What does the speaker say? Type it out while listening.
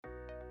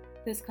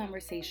This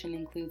conversation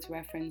includes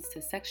reference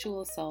to sexual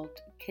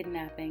assault,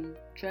 kidnapping,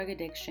 drug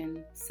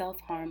addiction,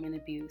 self-harm, and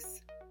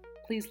abuse.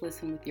 Please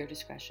listen with your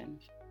discretion.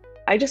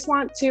 I just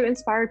want to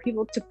inspire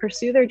people to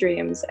pursue their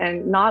dreams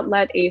and not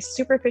let a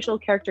superficial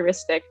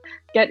characteristic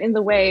get in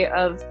the way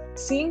of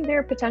seeing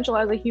their potential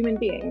as a human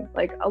being.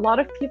 Like, a lot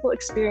of people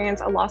experience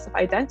a loss of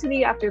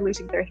identity after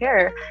losing their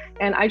hair.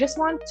 And I just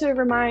want to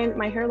remind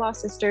my hair loss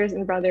sisters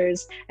and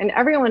brothers and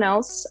everyone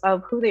else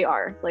of who they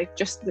are, like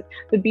just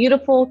the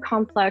beautiful,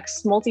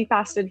 complex,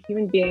 multifaceted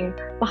human being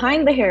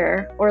behind the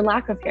hair or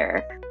lack of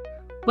hair.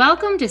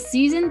 Welcome to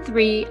Season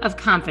 3 of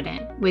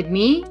Confident with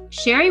me,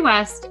 Sherry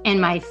West,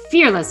 and my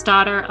fearless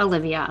daughter,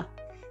 Olivia.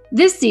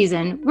 This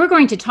season, we're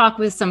going to talk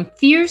with some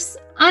fierce,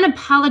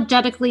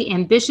 unapologetically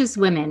ambitious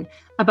women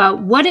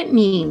about what it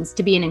means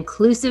to be an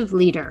inclusive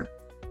leader.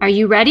 Are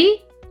you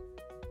ready?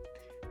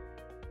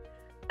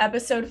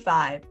 Episode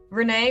 5,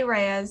 Renee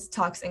Reyes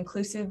talks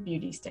inclusive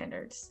beauty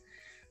standards.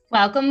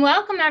 Welcome,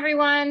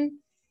 everyone.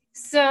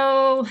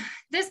 So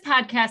this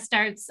podcast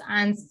starts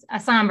on a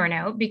somber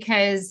note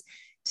because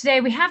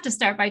today we have to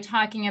start by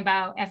talking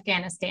about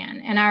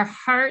Afghanistan, and our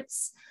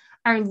hearts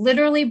are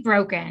literally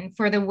broken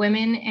for the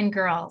women and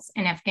girls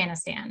in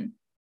Afghanistan.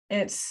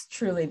 It's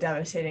truly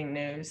devastating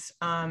news.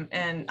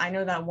 And I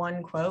know that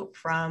one quote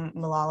from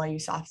Malala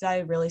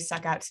Yousafzai really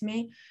stuck out to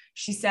me.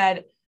 She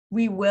said,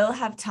 "We will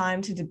have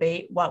time to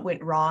debate what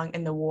went wrong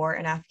in the war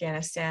in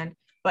Afghanistan,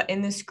 but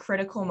in this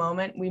critical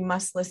moment, we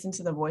must listen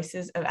to the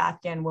voices of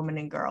Afghan women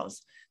and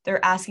girls.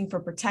 They're asking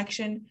for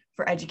protection,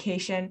 for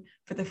education,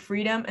 for the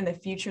freedom and the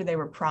future they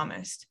were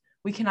promised.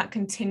 We cannot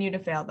continue to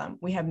fail them.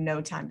 We have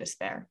no time to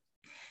spare."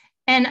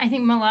 And I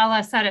think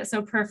Malala said it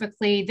so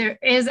perfectly. There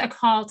is a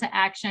call to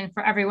action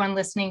for everyone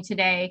listening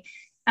today.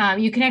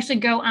 You can actually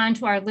go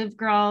onto our Live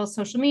Girl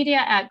social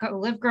media at Go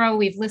Live Girl.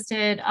 We've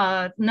listed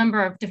a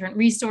number of different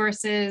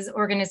resources,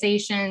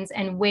 organizations,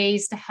 and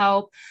ways to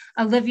help.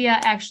 Olivia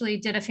actually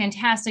did a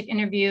fantastic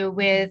interview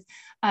with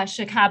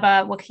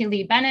Shakaba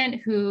Wakili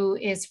Bennett, who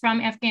is from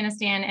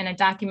Afghanistan and a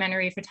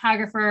documentary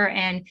photographer,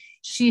 and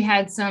she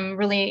had some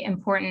really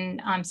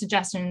important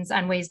suggestions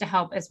on ways to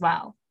help as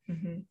well.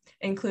 Mm-hmm.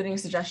 Including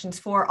suggestions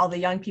for all the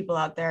young people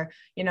out there,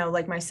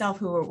 like myself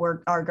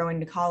who are going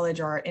to college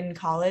or are in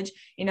college,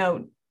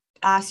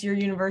 ask your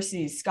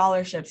universities,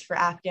 scholarships for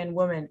Afghan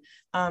women,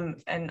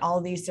 and all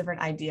these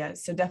different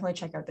ideas. So definitely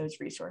check out those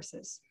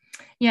resources.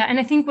 Yeah, and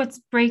I think what's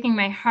breaking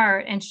my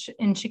heart, and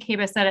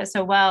Shakaba said it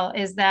so well,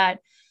 is that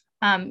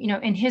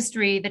in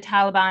history, the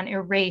Taliban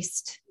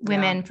erased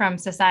women from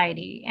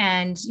society.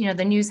 And,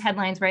 the news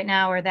headlines right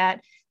now are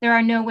that there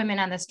are no women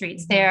on the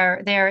streets.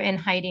 Mm-hmm. They're in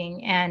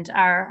hiding, and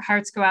our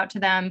hearts go out to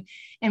them.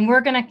 And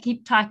we're going to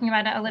keep talking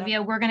about it, Olivia.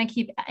 Yep. We're going to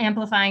keep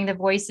amplifying the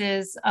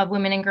voices of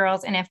women and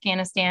girls in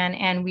Afghanistan.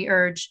 And we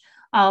urge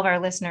all of our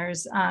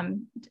listeners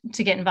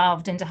to get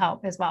involved and to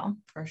help as well.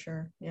 For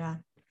sure. Yeah.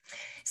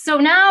 So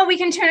now we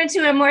can turn it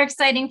to a more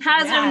exciting,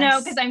 positive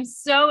note, because I'm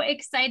so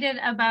excited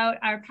about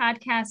our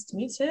podcast.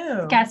 Me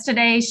too. Guest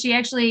today. She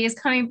actually is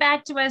coming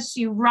back to us.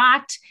 She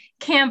rocked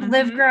Camp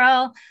Live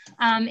Girl,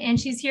 and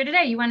she's here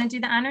today. You want to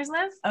do the honors,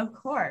 Liv? Of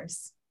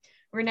course.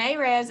 Renee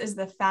Reyes is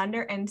the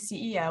founder and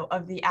CEO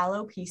of the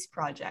Aloe Peace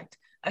Project,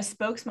 a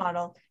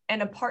spokesmodel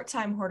and a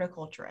part-time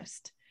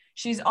horticulturist.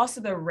 She's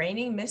also the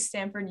reigning Miss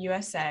Stanford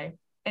USA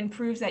and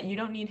proves that you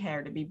don't need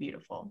hair to be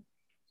beautiful.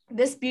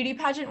 This beauty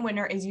pageant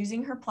winner is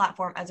using her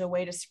platform as a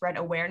way to spread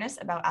awareness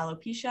about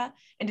alopecia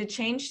and to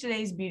change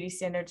today's beauty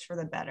standards for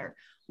the better.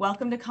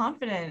 Welcome to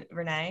Confident,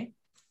 Renee.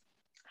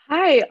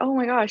 Hi. Oh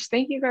my gosh.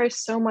 Thank you guys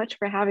so much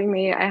for having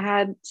me. I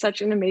had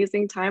such an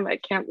amazing time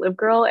at Camp Live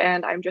Girl,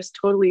 and I'm just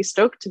totally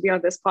stoked to be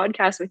on this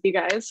podcast with you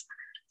guys.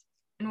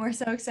 And we're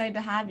so excited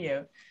to have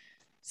you.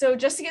 So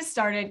just to get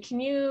started, can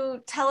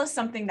you tell us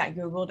something that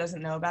Google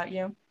doesn't know about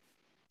you?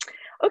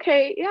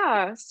 Okay,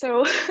 yeah.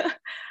 So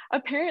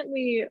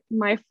apparently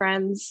my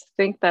friends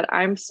think that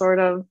I'm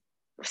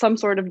some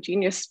sort of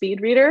genius speed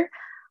reader.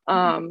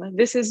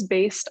 This is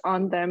based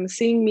on them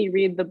seeing me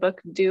read the book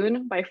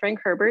Dune by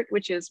Frank Herbert,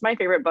 which is my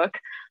favorite book,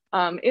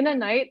 in a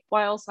night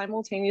while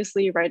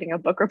simultaneously writing a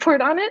book report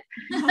on it.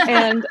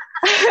 And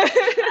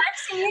I've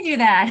seen you do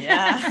that.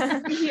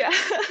 Yeah. Yeah.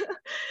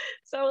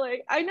 So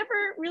I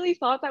never really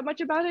thought that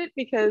much about it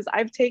because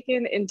I've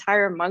taken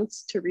entire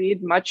months to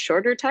read much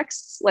shorter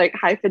texts, like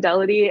high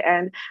fidelity.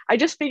 And I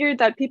just figured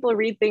that people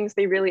read things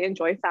they really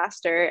enjoy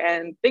faster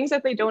and things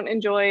that they don't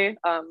enjoy,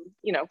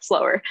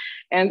 slower.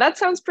 And that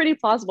sounds pretty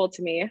plausible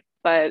to me.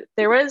 But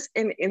there was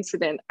an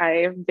incident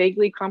I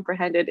vaguely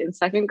comprehended in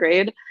second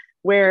grade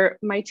where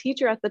my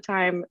teacher at the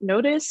time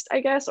noticed, I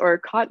guess, or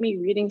caught me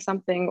reading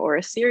something or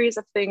a series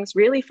of things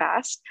really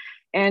fast.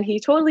 And he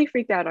totally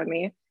freaked out on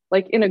me.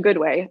 In a good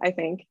way, I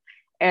think.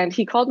 And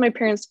he called my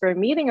parents for a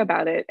meeting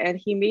about it, and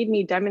he made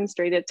me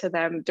demonstrate it to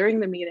them during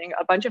the meeting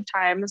a bunch of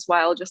times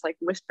while just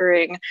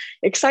whispering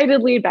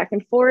excitedly back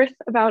and forth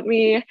about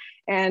me.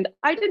 And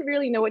I didn't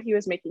really know what he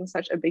was making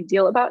such a big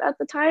deal about at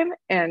the time.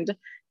 And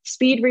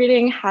speed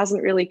reading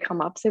hasn't really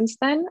come up since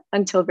then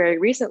until very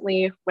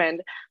recently when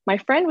my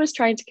friend was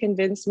trying to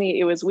convince me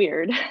it was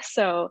weird.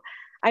 So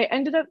I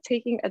ended up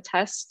taking a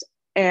test,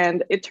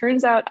 and it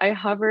turns out I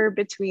hover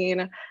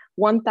between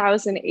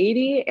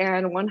 1,080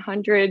 and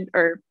 100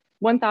 or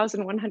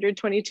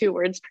 1,122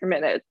 words per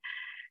minute.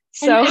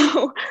 So and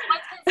what's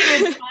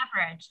considered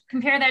average?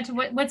 Compare that to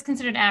what's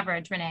considered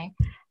average, Renee?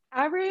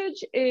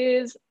 Average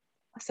is,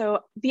 so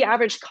the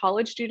average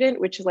college student,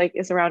 which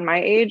is around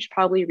my age,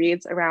 probably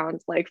reads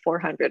around like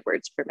 400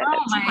 words per minute.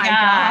 Oh my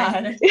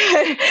God.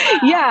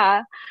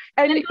 Yeah.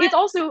 And it's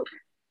also,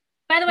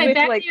 by the way,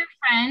 back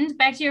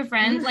to your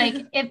friend,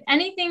 like if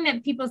anything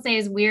that people say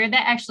is weird,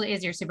 that actually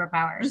is your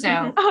superpower.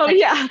 So oh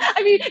yeah,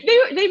 I mean,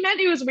 they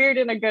meant it was weird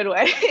in a good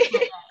way.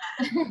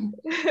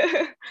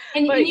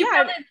 and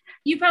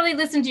you probably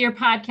listen to your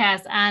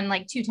podcast on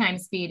like 2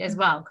 times speed as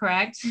well,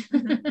 correct?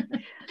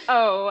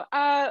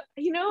 I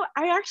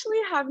actually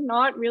have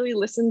not really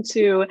listened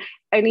to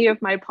any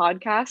of my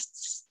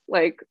podcasts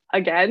like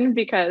again,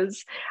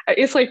 because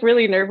it's like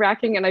really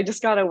nerve-wracking, and I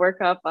just got to work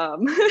up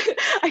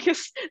I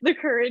guess the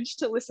courage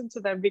to listen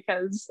to them,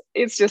 because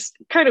it's just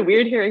kind of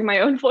weird hearing my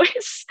own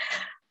voice.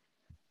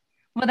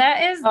 Well,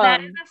 that is a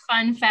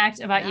fun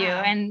fact about you,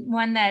 and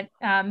one that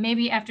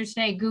maybe after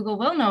today, Google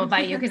will know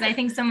about you, because I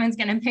think someone's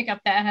going to pick up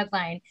that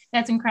headline.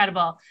 That's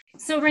incredible.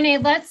 So Renee,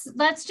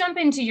 let's jump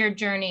into your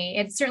journey.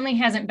 It certainly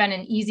hasn't been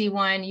an easy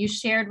one. You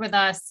shared with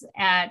us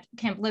at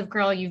Camp Live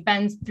Girl, you've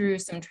been through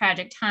some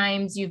tragic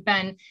times. You've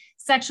been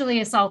sexually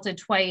assaulted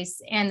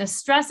twice, and the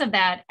stress of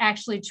that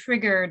actually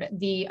triggered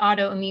the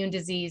autoimmune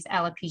disease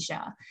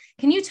alopecia.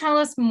 Can you tell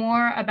us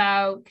more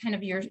about kind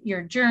of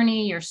your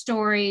journey, your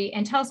story,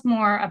 and tell us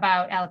more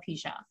about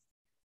alopecia?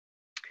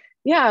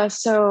 Yeah,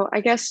 so I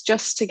guess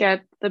just to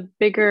get the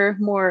bigger,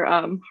 more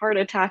heart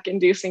attack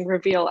inducing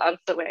reveal out of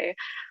the way,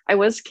 I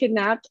was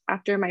kidnapped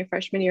after my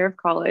freshman year of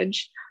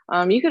college.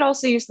 You could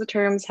also use the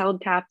terms held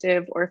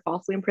captive or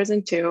falsely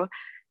imprisoned too.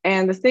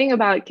 And the thing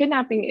about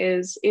kidnapping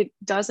is it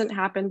doesn't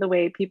happen the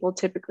way people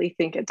typically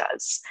think it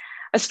does.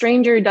 A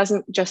stranger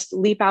doesn't just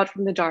leap out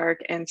from the dark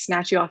and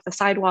snatch you off the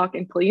sidewalk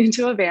and pull you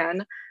into a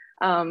van.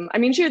 I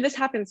mean, sure, this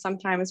happens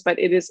sometimes, but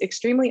it is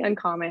extremely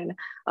uncommon.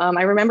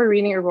 I remember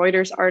reading a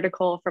Reuters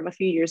article from a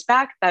few years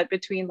back that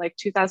between like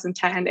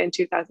 2010 and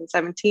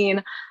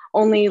 2017,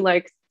 only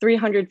like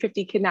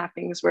 350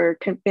 kidnappings were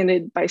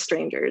committed by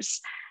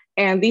strangers.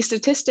 And these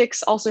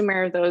statistics also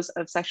mirror those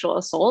of sexual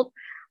assault.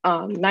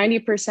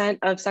 90%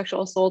 of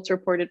sexual assaults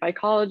reported by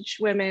college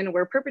women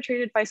were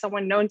perpetrated by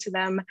someone known to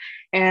them.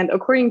 And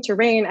according to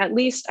RAINN, at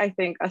least I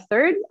think a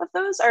third of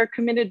those are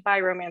committed by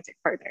romantic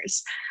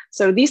partners.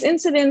 So these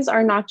incidents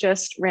are not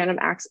just random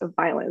acts of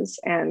violence.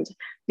 And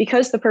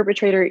because the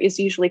perpetrator is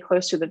usually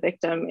close to the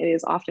victim, it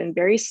is often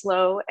very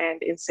slow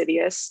and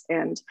insidious,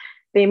 and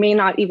they may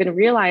not even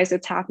realize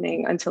it's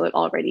happening until it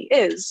already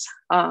is.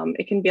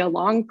 It can be a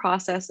long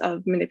process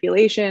of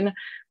manipulation,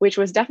 which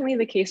was definitely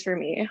the case for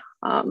me.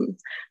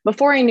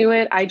 Before I knew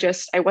it,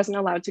 I wasn't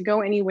allowed to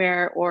go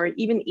anywhere or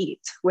even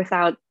eat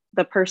without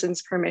the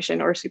person's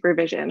permission or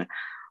supervision.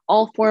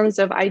 All forms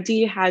of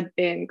ID had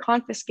been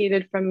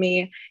confiscated from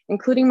me,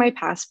 including my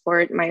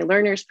passport, my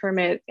learner's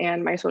permit,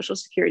 and my social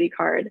security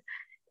card.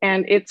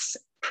 And it's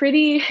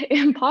pretty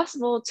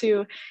impossible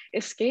to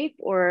escape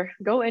or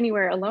go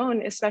anywhere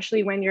alone,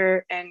 especially when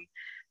you're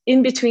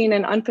in between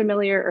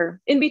unfamiliar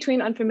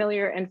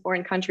and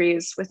foreign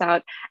countries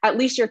without at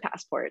least your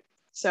passport.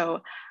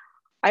 So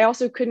I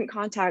also couldn't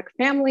contact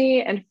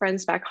family and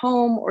friends back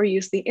home or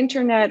use the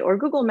internet or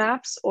Google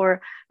Maps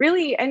or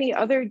really any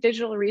other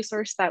digital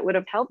resource that would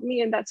have helped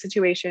me in that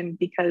situation,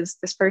 because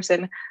this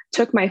person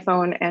took my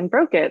phone and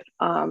broke it.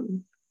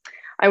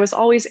 I was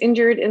always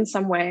injured in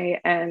some way,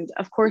 and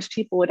of course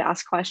people would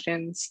ask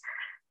questions.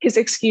 His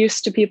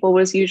excuse to people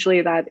was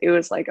usually that it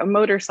was like a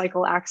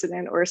motorcycle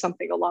accident or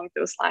something along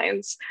those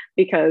lines,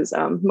 because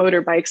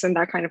motorbikes and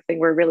that kind of thing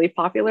were really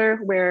popular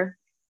where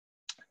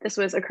this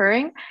was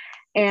occurring.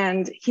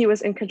 And he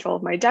was in control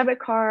of my debit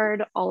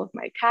card, all of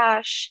my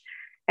cash.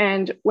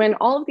 And when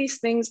all of these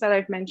things that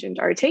I've mentioned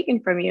are taken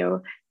from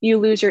you, you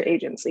lose your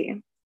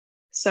agency.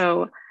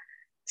 So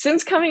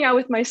since coming out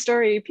with my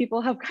story,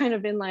 people have kind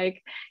of been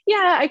like,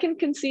 yeah, I can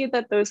concede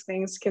that those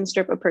things can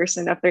strip a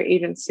person of their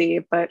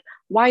agency, but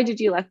why did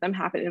you let them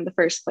happen in the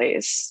first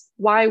place?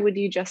 Why would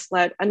you just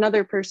let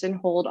another person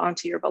hold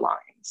onto your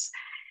belongings?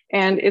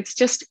 And it's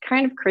just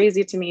kind of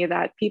crazy to me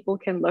that people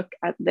can look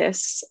at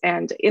this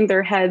and in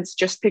their heads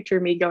just picture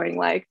me going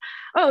like,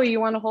 oh,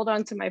 you want to hold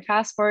on to my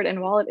passport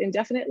and wallet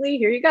indefinitely?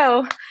 Here you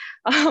go.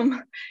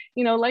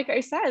 Like I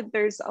said,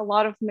 there's a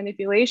lot of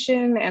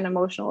manipulation and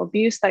emotional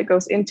abuse that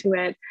goes into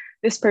it.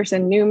 This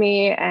person knew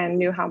me and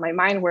knew how my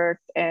mind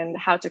worked and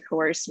how to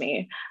coerce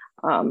me.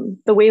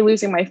 The way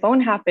losing my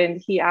phone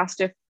happened, he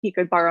asked if he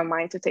could borrow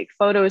mine to take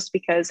photos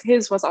because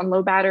his was on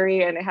low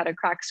battery and it had a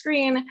cracked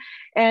screen.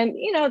 And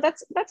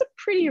that's a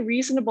pretty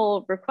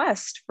reasonable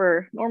request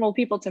for normal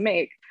people to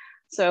make.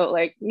 So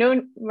like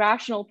no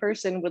rational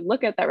person would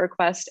look at that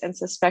request and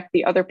suspect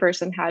the other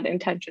person had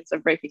intentions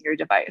of breaking your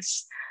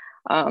device.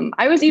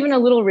 I was even a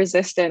little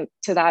resistant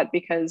to that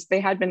because they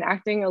had been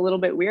acting a little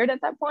bit weird at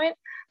that point.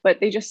 but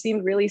they just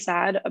seemed really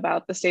sad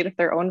about the state of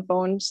their own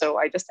phone. So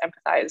I just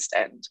empathized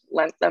and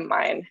lent them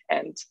mine,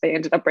 and they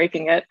ended up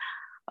breaking it.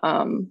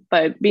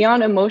 But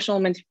beyond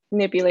emotional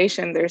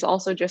manipulation, there's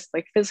also just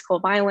like physical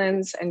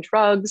violence and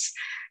drugs.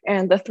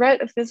 And the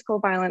threat of physical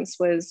violence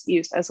was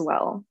used as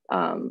well.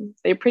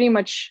 They pretty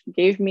much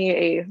gave me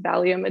a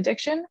Valium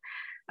addiction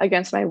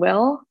against my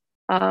will.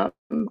 I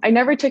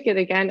never took it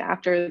again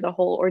after the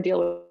whole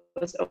ordeal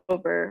was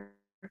over,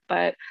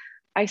 but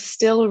I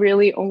still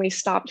really only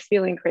stopped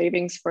feeling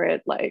cravings for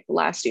it like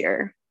last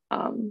year.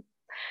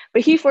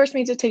 But he forced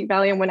me to take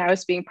Valium when I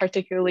was being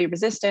particularly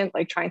resistant,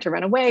 like trying to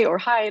run away or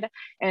hide.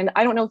 And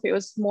I don't know if it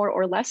was more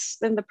or less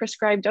than the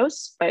prescribed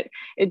dose, but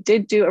it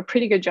did do a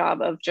pretty good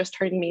job of just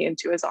turning me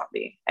into a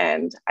zombie.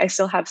 And I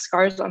still have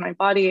scars on my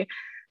body,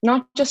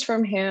 not just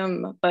from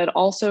him, but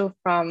also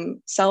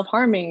from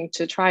self-harming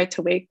to try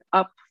to wake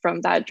up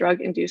from that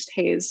drug-induced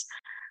haze,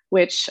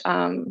 which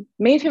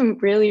made him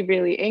really,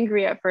 really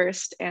angry at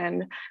first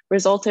and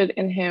resulted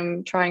in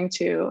him trying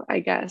to, I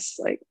guess,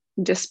 like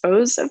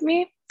dispose of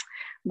me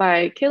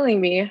by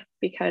killing me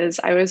because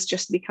I was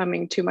just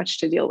becoming too much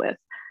to deal with.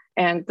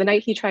 And the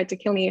night he tried to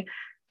kill me,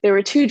 there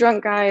were two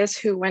drunk guys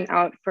who went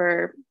out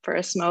for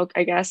a smoke,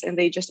 I guess, and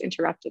they just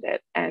interrupted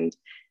it. And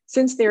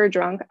since they were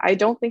drunk, I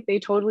don't think they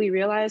totally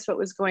realized what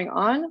was going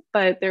on,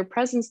 but their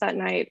presence that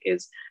night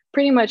is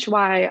pretty much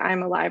why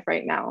I'm alive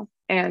right now.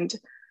 And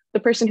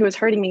the person who was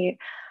hurting me,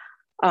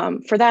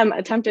 for them,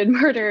 attempted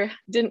murder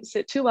didn't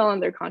sit too well in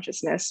their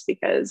consciousness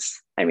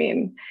because, I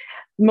mean,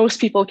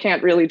 most people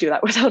can't really do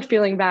that without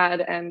feeling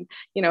bad. And,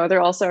 you know, they're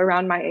also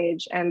around my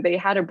age, and they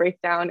had a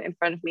breakdown in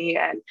front of me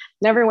and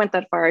never went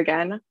that far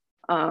again.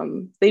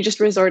 They just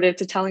resorted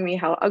to telling me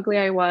how ugly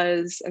I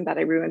was and that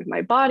I ruined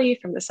my body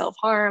from the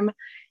self-harm.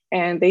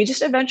 And they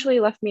just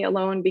eventually left me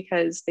alone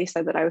because they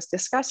said that I was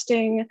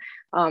disgusting.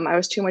 I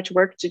was too much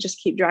work to just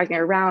keep dragging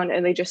around,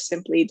 and they just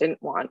simply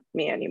didn't want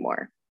me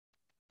anymore.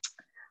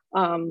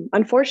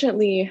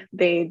 Unfortunately,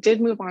 they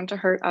did move on to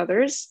hurt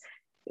others,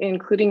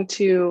 including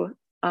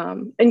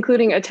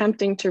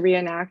attempting to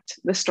reenact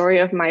the story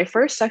of my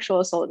first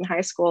sexual assault in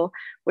high school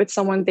with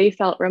someone they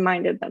felt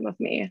reminded them of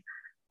me.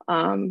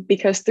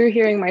 Because through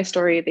hearing my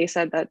story, they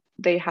said that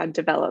they had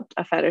developed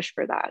a fetish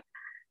for that.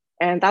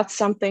 And that's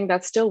something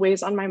that still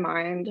weighs on my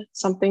mind,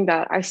 something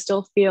that I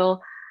still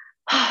feel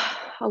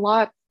a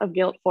lot of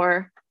guilt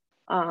for.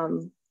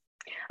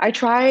 I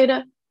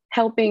tried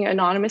helping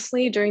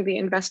anonymously during the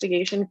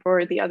investigation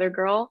for the other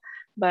girl,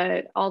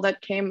 but all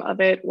that came of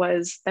it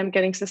was them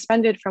getting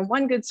suspended from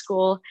one good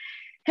school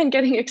and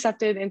getting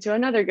accepted into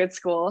another good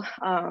school.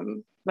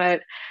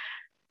 But,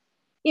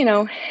 you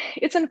know,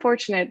 it's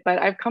unfortunate,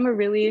 but I've come a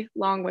really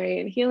long way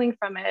in healing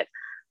from it.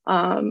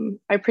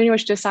 I pretty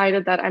much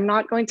decided that I'm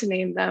not going to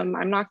name them.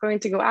 I'm not going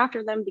to go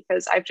after them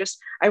because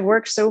I've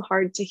worked so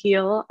hard to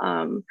heal.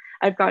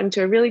 I've gotten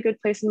to a really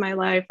good place in my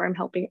life where I'm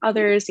helping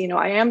others. You know,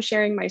 I am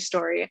sharing my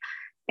story.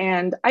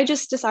 And I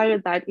just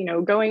decided that, you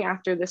know, going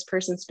after this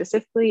person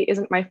specifically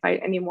isn't my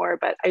fight anymore,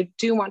 but I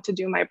do want to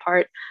do my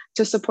part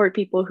to support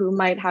people who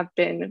might have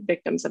been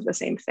victims of the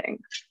same thing.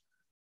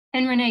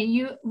 And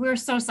Renee, we're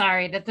so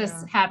sorry that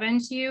this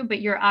happened to you,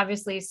 but you're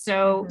obviously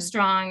so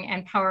strong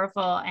and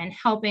powerful and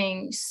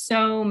helping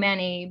so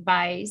many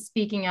by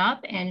speaking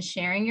up and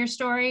sharing your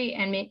story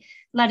and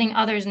letting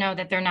others know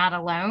that they're not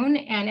alone.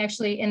 And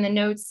actually in the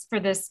notes for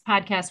this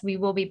podcast, we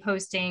will be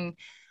posting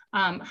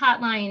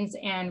hotlines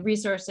and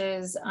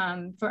resources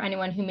for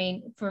anyone who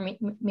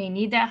may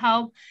need that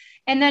help.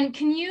 And then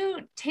can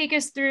you take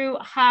us through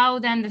how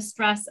then the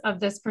stress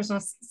of this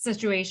personal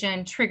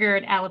situation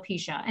triggered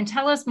alopecia, and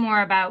tell us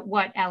more about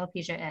what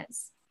alopecia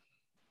is?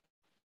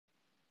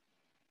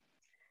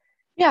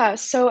 Yeah,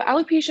 so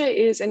alopecia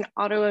is an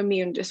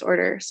autoimmune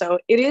disorder. So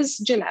it is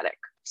genetic.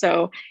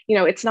 So, you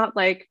know, it's not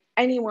like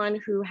anyone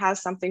who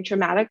has something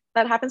traumatic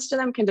that happens to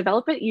them can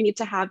develop it. You need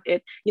to have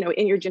it, you know,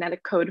 in your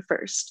genetic code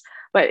first.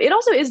 But it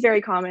also is very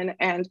common,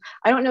 and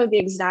I don't know the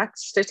exact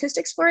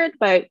statistics for it,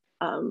 but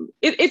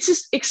it's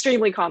just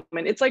extremely common.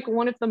 It's like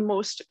one of the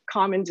most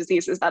common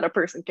diseases that a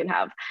person can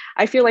have.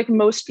 I feel like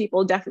most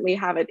people definitely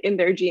have it in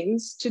their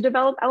genes to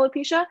develop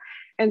alopecia.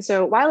 And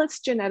so while it's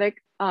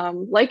genetic,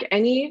 like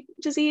any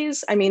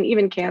disease, I mean,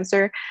 even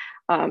cancer,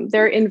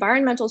 there are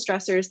environmental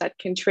stressors that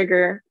can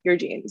trigger your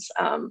genes.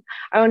 I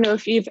don't know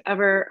if you've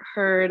ever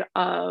heard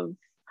of,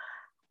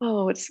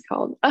 what's it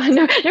called?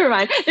 No, never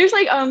mind. There's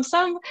like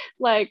some,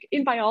 like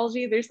in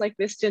biology, there's like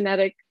this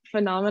genetic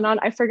phenomenon.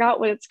 I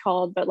forgot what it's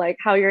called, but like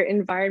how your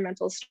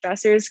environmental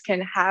stressors can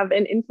have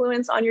an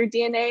influence on your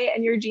DNA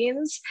and your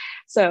genes.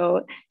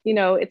 So, you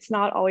know, it's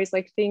not always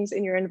like things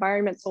in your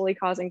environment solely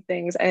causing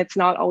things, and it's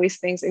not always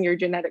things in your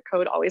genetic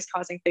code always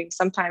causing things.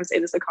 Sometimes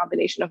it is a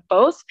combination of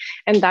both.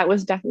 And that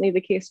was definitely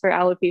the case for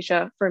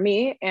alopecia for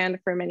me and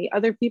for many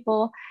other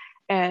people.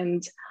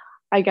 And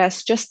I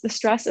guess just the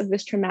stress of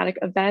this traumatic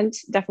event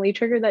definitely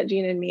triggered that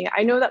gene in me.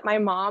 I know that my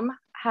mom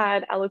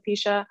had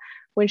alopecia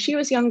when she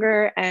was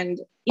younger, and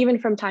even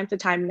from time to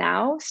time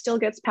now still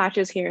gets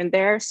patches here and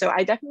there. So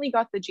I definitely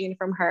got the gene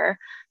from her,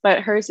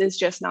 but hers is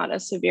just not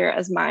as severe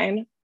as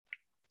mine.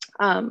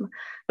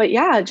 But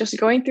yeah, just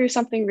going through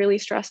something really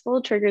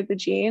stressful triggered the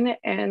gene.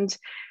 And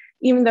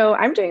even though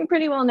I'm doing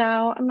pretty well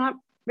now, I'm not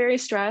very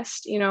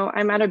stressed.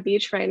 I'm at a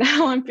beach right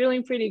now. I'm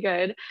feeling pretty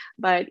good.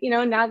 But,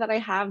 now that I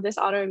have this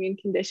autoimmune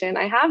condition,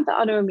 I have the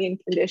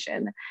autoimmune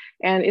condition,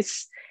 and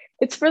it's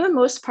for the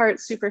most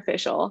part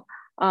superficial.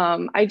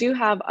 I do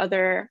have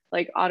other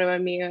like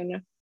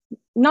autoimmune,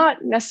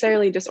 not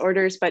necessarily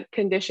disorders, but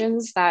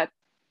conditions that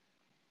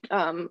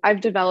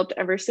I've developed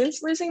ever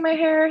since losing my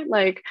hair.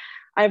 Like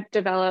I've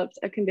developed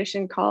a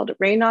condition called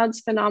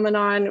Raynaud's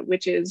phenomenon,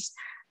 which is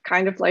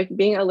kind of like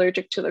being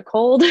allergic to the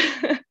cold.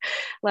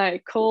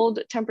 Like cold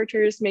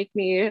temperatures make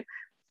me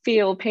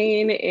feel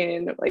pain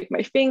in like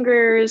my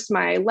fingers,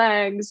 my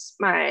legs,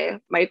 my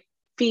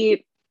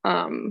feet,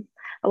 a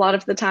lot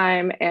of the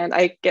time, and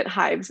I get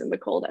hives in the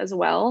cold as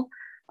well.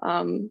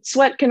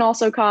 Sweat can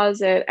also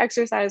cause it.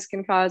 Exercise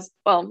can cause,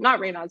 well, not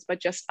Raynaud's,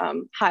 but just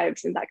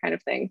hives and that kind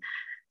of thing.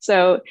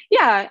 So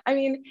yeah, I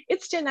mean,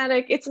 it's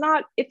genetic. It's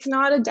not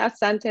a death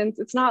sentence.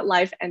 It's not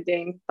life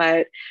ending,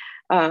 but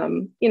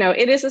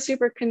it is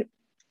a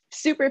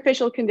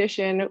superficial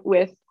condition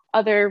with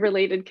other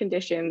related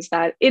conditions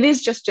that it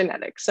is just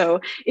genetic.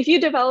 So if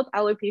you develop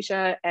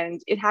alopecia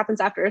and it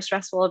happens after a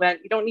stressful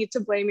event, you don't need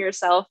to blame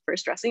yourself for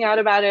stressing out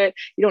about it.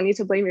 You don't need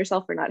to blame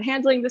yourself for not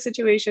handling the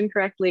situation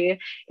correctly.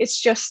 It's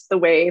just the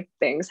way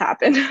things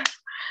happen.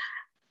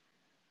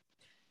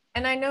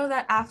 And I know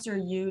that after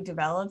you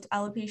developed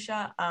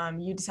alopecia,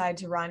 you decided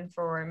to run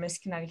for Miss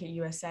Connecticut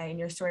USA, and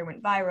your story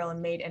went viral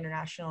and made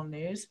international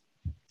news.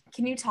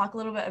 Can you talk a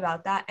little bit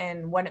about that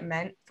and what it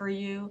meant for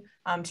you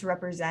to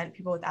represent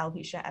people with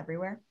alopecia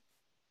everywhere?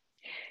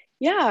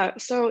 Yeah,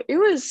 so it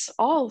was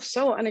all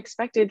so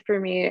unexpected for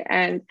me.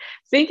 And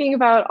thinking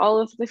about all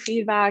of the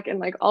feedback and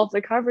like all of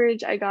the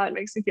coverage I got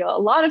makes me feel a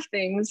lot of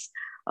things.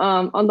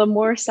 On the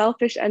more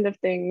selfish end of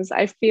things,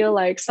 I feel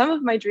like some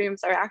of my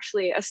dreams are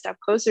actually a step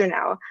closer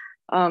now.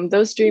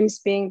 Those dreams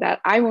being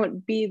that I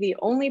won't be the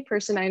only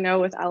person I know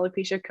with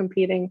alopecia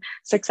competing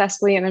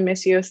successfully in a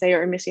Miss USA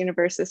or Miss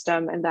Universe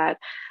system, and that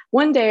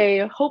one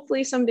day,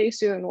 hopefully someday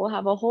soon, we'll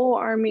have a whole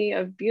army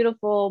of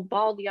beautiful,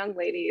 bald young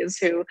ladies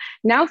who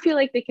now feel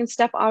like they can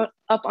step up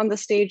on the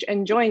stage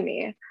and join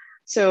me.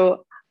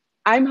 So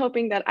I'm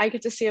hoping that I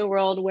get to see a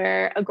world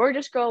where a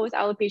gorgeous girl with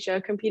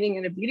alopecia competing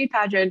in a beauty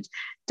pageant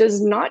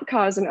does not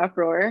cause an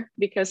uproar,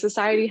 because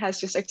society has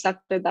just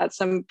accepted that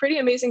some pretty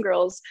amazing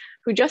girls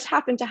who just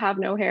happen to have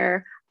no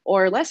hair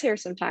or less hair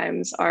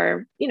sometimes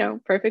are,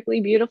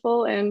 perfectly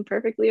beautiful and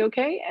perfectly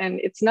okay. And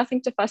it's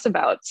nothing to fuss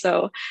about.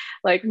 So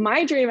like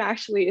my dream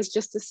actually is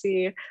just to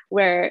see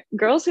where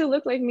girls who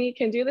look like me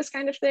can do this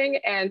kind of thing,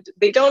 and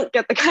they don't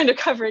get the kind of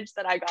coverage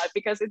that I got,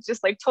 because it's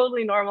just like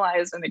totally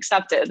normalized and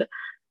accepted.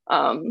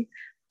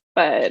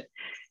 But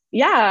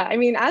yeah, I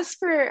mean, as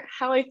for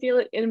how I feel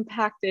it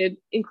impacted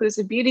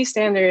inclusive beauty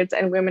standards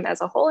and women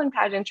as a whole in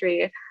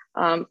pageantry,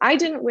 I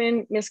didn't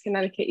win Miss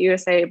Connecticut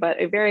USA,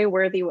 but a very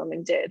worthy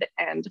woman did.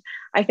 And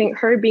I think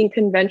her being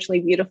conventionally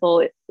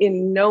beautiful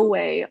in no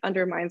way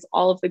undermines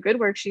all of the good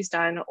work she's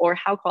done or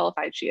how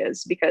qualified she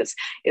is, because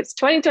it's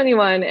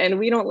 2021 and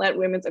we don't let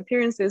women's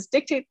appearances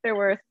dictate their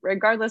worth,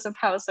 regardless of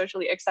how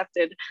socially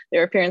accepted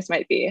their appearance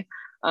might be.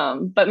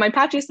 But my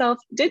patchy self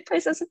did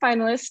place as a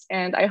finalist,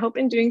 and I hope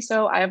in doing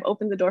so, I have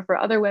opened the door for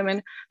other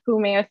women who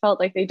may have felt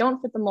like they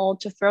don't fit the mold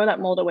to throw that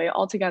mold away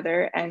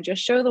altogether and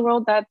just show the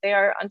world that they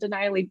are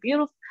undeniably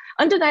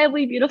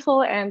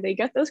beautiful, and they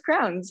get those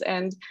crowns,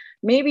 and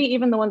maybe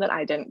even the one that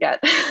I didn't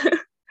get.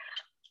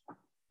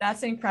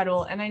 That's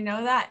incredible. And I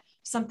know that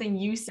something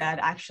you said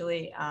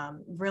actually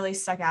really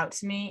stuck out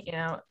to me,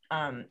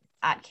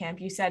 at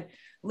camp. You said,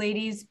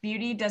 ladies,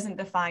 beauty doesn't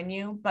define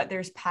you, but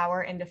there's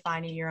power in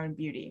defining your own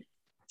beauty.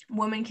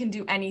 Women can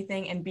do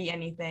anything and be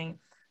anything.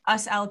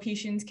 Us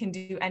alopecians can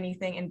do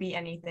anything and be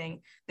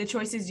anything. The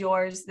choice is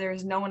yours. There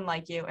is no one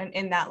like you, and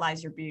in that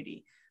lies your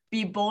beauty.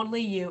 Be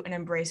boldly you and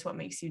embrace what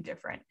makes you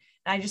different.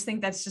 And I just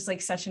think that's just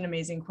like such an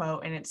amazing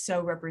quote, and it's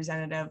so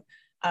representative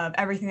of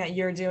everything that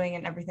you're doing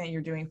and everything that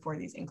you're doing for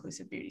these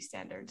inclusive beauty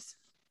standards.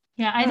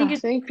 Yeah, I think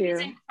it's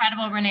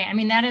incredible, Renee. I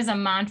mean, that is a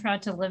mantra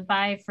to live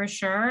by for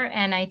sure.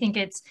 And I think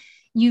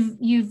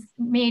you've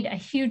made a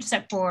huge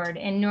step forward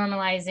in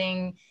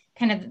normalizing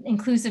kind of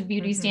inclusive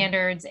beauty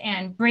standards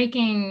and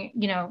breaking,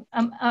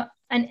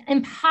 an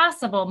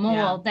impossible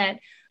mold that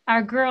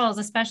our girls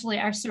especially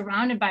are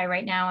surrounded by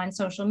right now on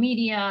social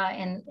media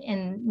and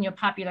in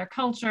popular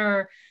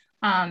culture.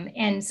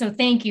 And so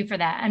thank you for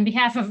that. On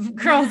behalf of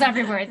girls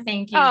everywhere,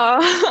 thank you.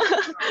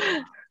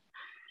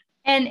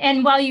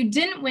 And while you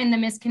didn't win the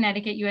Miss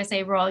Connecticut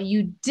USA role,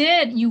 you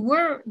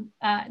were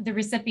the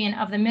recipient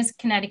of the Miss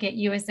Connecticut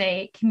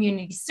USA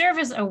Community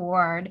Service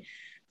Award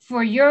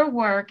for your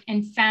work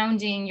in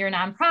founding your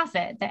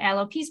nonprofit, the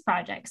Aloe Peace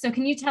Project. So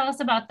can you tell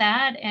us about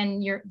that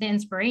and the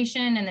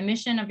inspiration and the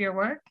mission of your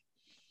work?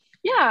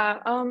 Yeah,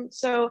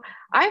 so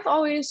I've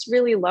always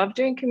really loved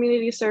doing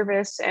community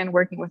service and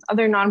working with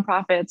other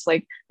nonprofits.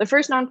 Like the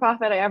first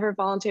nonprofit I ever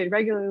volunteered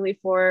regularly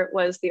for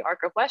was the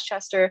Arc of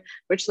Westchester,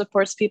 which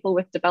supports people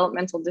with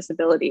developmental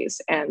disabilities.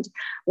 And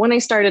when I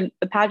started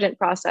the pageant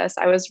process,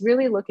 I was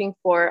really looking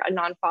for a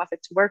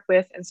nonprofit to work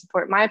with and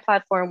support my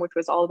platform, which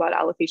was all about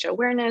alopecia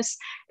awareness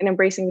and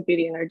embracing the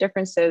beauty in our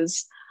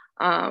differences.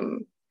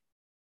 Um,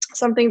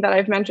 Something that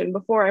I've mentioned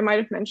before, I might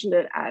have mentioned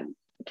it at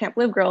Camp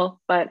Live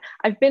Girl, but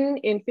I've been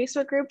in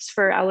Facebook groups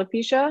for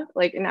alopecia,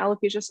 like in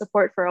alopecia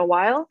support for a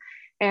while.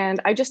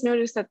 And I just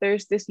noticed that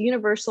there's this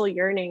universal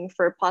yearning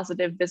for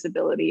positive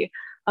visibility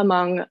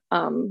among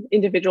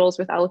individuals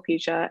with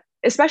alopecia,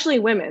 especially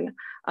women.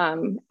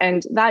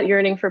 And that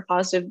yearning for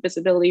positive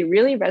visibility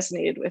really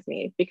resonated with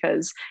me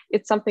because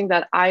it's something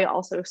that I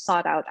also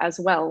sought out as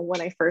well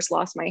when I first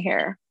lost my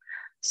hair.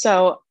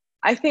 So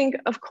I think,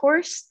 of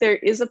course, there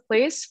is a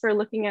place for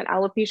looking at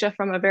alopecia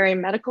from a very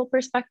medical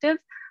perspective,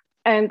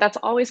 and that's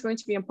always going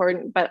to be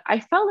important. But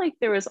I felt like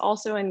there was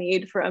also a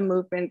need for a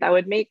movement that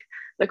would make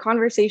the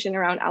conversation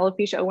around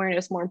alopecia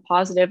awareness more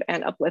positive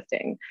and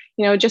uplifting.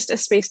 You know, just a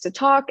space to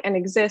talk and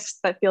exist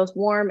that feels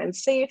warm and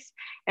safe,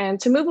 and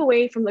to move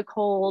away from the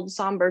cold,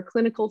 somber,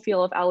 clinical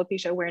feel of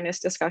alopecia awareness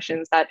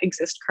discussions that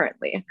exist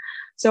currently.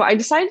 So I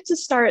decided to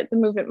start the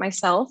movement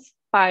myself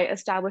by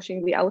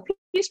establishing the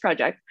Alopecia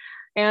Project.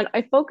 And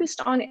I focused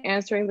on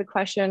answering the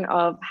question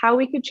of how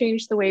we could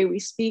change the way we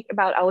speak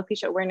about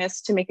alopecia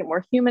awareness to make it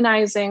more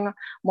humanizing,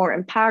 more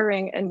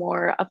empowering, and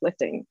more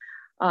uplifting.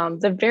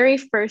 The very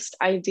first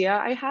idea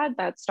I had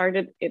that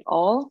started it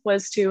all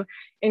was to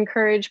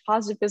encourage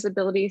positive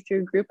visibility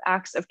through group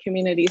acts of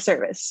community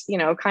service, you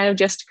know, kind of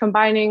just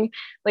combining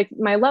like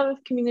my love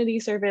of community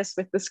service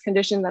with this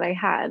condition that I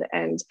had.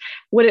 And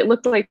what it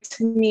looked like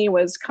to me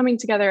was coming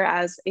together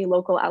as a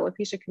local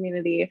alopecia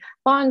community,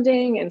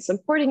 bonding and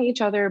supporting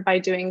each other by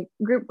doing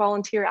group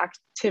volunteer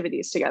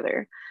activities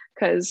together.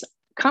 Because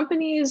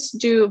companies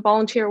do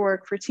volunteer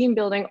work for team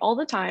building all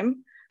the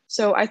time.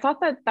 So I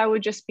thought that that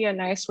would just be a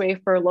nice way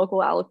for local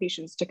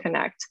alopecians to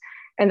connect.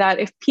 And that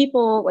if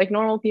people, like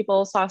normal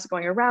people, saw us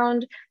going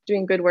around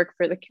doing good work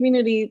for the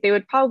community, they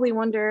would probably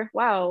wonder,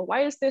 wow,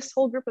 why is this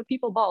whole group of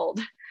people bald?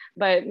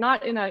 But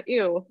not in a,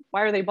 ew,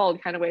 why are they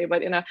bald kind of way,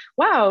 but in a,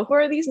 wow, who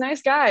are these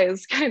nice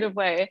guys kind of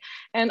way.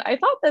 And I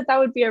thought that that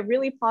would be a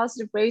really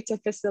positive way to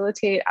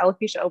facilitate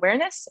alopecia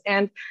awareness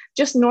and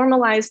just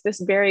normalize this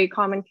very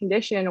common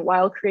condition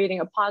while creating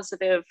a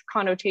positive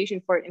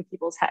connotation for it in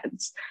people's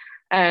heads.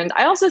 And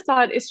I also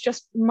thought it's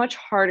just much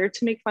harder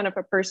to make fun of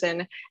a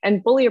person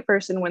and bully a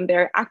person when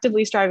they're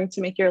actively striving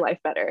to make your life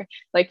better.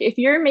 Like if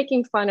you're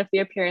making fun of the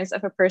appearance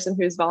of a person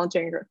who's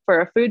volunteering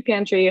for a food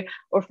pantry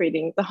or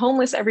feeding the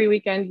homeless every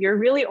weekend, you're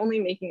really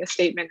only making a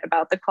statement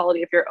about the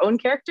quality of your own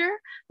character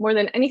more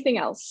than anything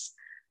else.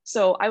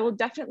 So I will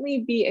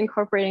definitely be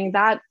incorporating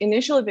that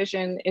initial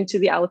vision into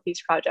the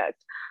Alopecia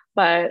Project.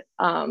 But,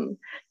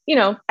 you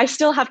know, I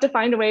still have to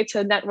find a way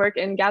to network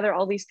and gather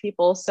all these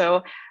people.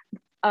 So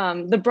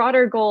the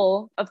broader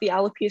goal of the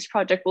Alopecia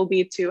Project will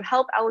be to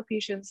help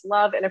alopecians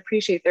love and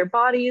appreciate their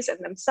bodies and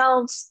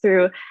themselves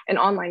through an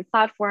online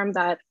platform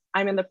that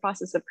I'm in the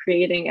process of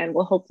creating and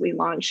will hopefully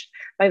launch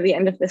by the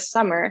end of this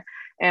summer.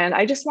 And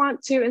I just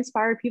want to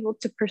inspire people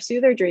to pursue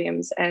their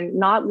dreams and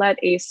not let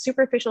a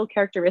superficial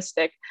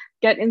characteristic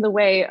get in the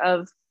way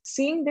of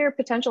seeing their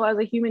potential as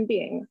a human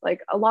being.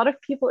 Like a lot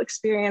of people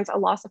experience a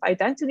loss of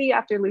identity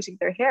after losing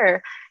their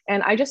hair.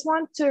 And I just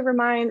want to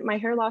remind my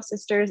hair loss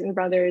sisters and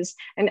brothers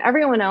and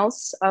everyone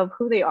else of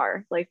who they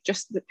are, like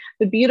just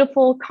the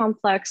beautiful,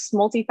 complex,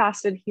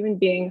 multifaceted human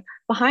being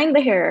behind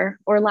the hair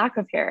or lack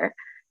of hair.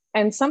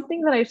 And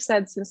something that I've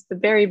said since the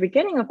very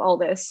beginning of all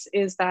this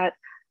is that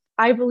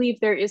I believe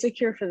there is a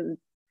cure for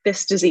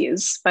this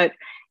disease, but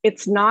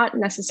it's not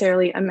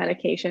necessarily a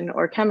medication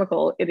or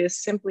chemical. It is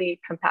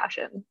simply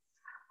compassion.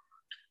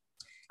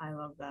 I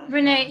love that.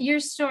 Renee, your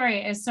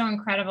story is so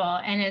incredible.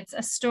 And it's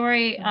a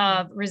story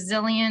of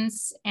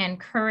resilience and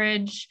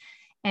courage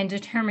and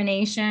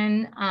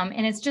determination.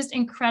 And it's just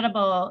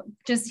incredible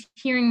just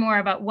hearing more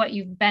about what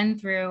you've been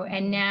through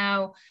and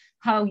now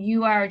how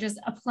you are just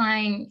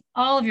applying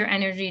all of your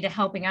energy to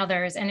helping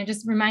others. And it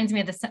just reminds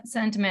me of the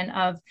sentiment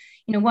of,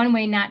 you know, one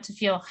way not to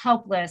feel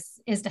helpless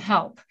is to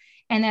help.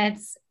 And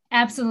that's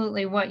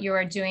absolutely what you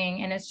are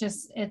doing. And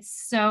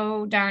it's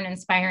so darn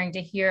inspiring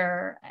to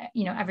hear,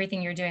 you know,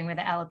 everything you're doing with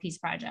the Alopecia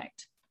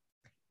Project.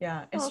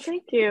 Yeah.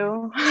 Thank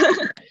you.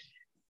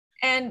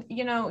 And,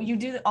 you know, you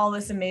do all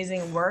this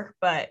amazing work,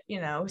 but, you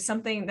know,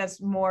 something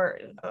that's more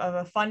of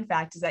a fun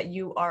fact is that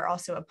you are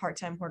also a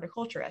part-time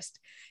horticulturist.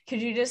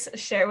 Could you just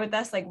share with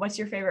us, like, what's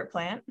your favorite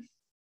plant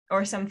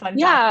or some fun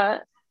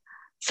fact?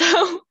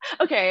 So,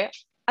 okay,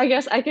 I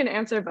guess I can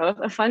answer both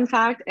a fun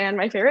fact and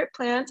my favorite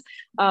plant.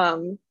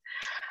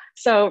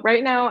 So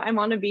right now I'm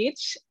on a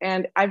beach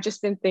and I've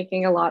just been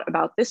thinking a lot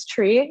about this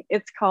tree.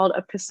 It's called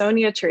a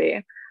Pisonia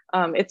tree.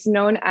 It's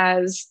known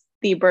as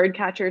the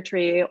birdcatcher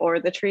tree, or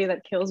the tree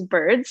that kills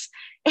birds.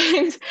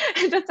 And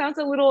that sounds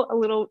a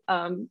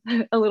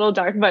little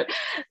dark, but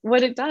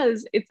what it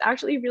does, it's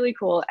actually really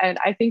cool. And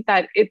I think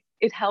that it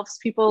helps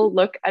people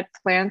look at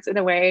plants in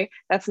a way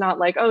that's not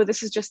like, oh,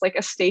 this is just like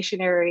a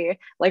stationary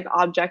like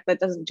object that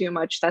doesn't do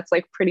much. That's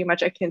like pretty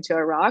much akin to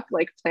a rock.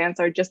 Like plants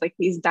are just like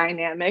these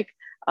dynamic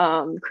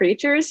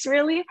creatures,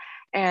 really.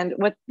 And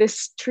what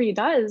this tree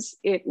does,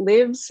 it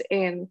lives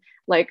in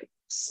like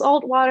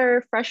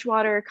saltwater,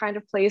 freshwater kind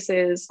of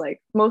places,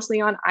 like mostly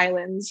on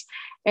islands.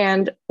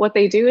 And what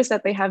they do is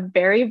that they have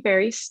very,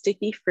 very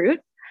sticky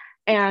fruit.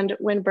 And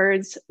when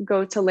birds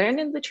go to land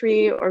in the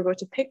tree or go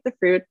to pick the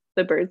fruit,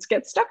 the birds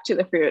get stuck to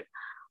the fruit.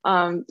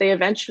 They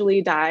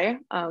eventually die.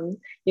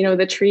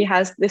 The tree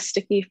has this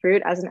sticky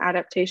fruit as an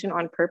adaptation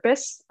on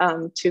purpose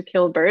to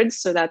kill birds,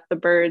 so that the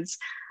birds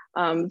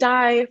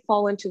die,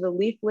 fall into the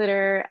leaf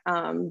litter,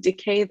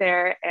 decay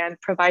there, and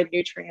provide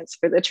nutrients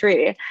for the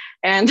tree.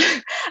 And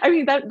I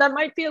mean, that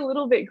might be a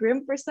little bit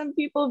grim for some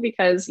people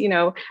because,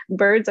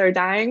 birds are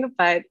dying,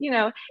 but,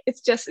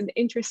 it's just an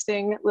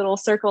interesting little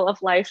circle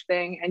of life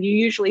thing. And you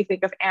usually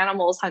think of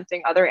animals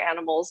hunting other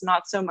animals,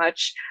 not so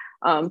much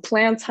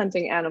plants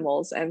hunting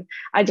animals. And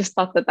I just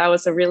thought that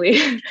was a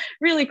really,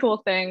 really cool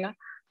thing.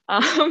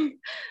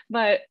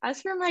 But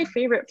as for my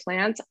favorite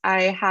plant,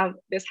 I have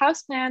this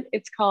house plant.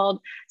 It's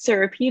called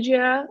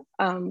Ceropegia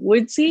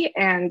woodsy,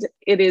 and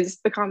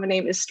the common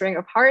name is string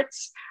of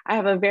hearts. I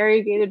have a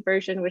variegated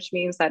version, which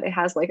means that it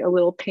has like a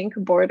little pink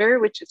border,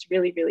 which is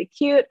really, really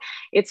cute.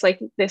 It's like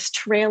this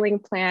trailing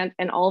plant,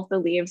 and all of the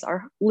leaves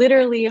are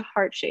literally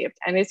heart-shaped.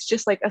 And it's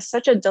just like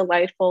such a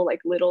delightful, like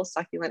little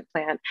succulent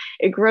plant.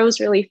 It grows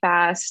really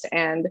fast.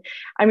 And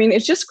I mean,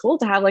 it's just cool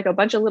to have like a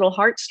bunch of little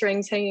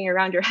heartstrings hanging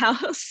around your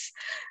house.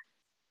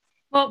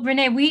 Well,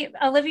 Renee,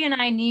 Olivia and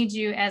I need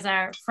you as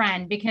our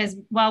friend, because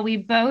while we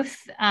both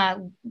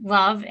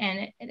love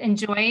and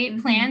enjoy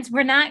plants,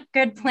 we're not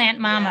good plant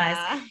mamas.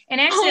 Yeah. And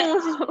actually,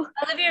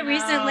 Olivia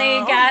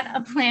recently got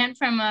a plant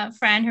from a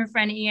friend, her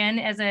friend Ian,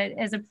 as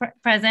a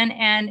present,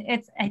 and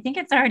I think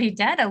it's already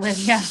dead,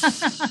 Olivia.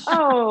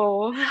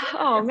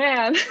 oh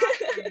man.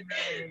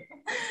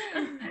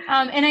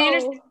 And I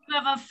understand you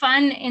have a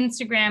fun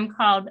Instagram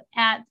called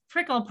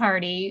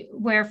 @PrickleParty,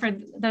 where for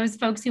those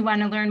folks who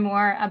want to learn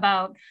more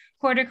about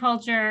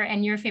horticulture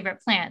and your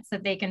favorite plants,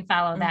 that they can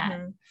follow that.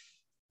 Mm-hmm.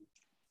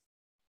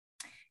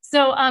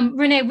 So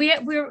Renee, we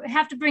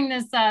have to bring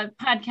this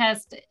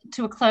podcast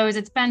to a close.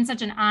 It's been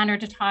such an honor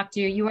to talk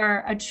to you. You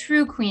are a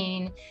true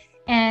queen,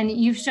 and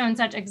you've shown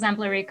such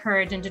exemplary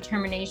courage and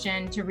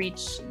determination to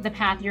reach the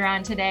path you're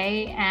on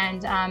today.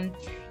 And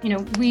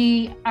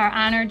we are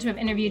honored to have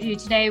interviewed you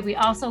today. We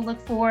also look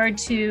forward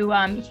to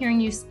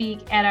hearing you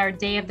speak at our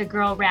Day of the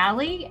Girl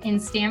rally in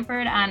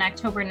Stamford on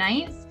October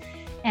 9th.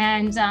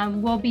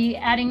 And we'll be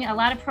adding a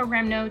lot of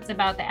program notes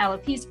about the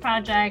Alopecia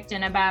Project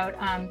and about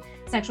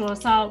sexual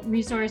assault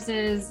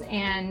resources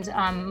and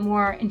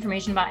more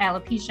information about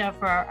alopecia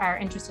for our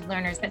interested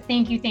learners. But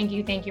thank you,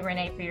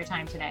 Renee, for your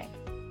time today.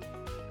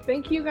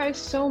 Thank you guys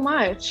so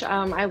much.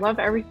 I love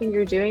everything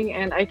you're doing,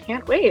 and I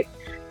can't wait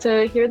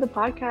to hear the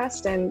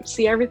podcast and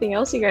see everything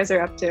else you guys are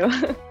up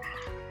to.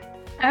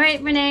 All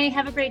right, Renee,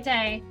 have a great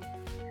day.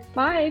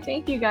 Bye.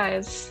 Thank you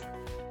guys.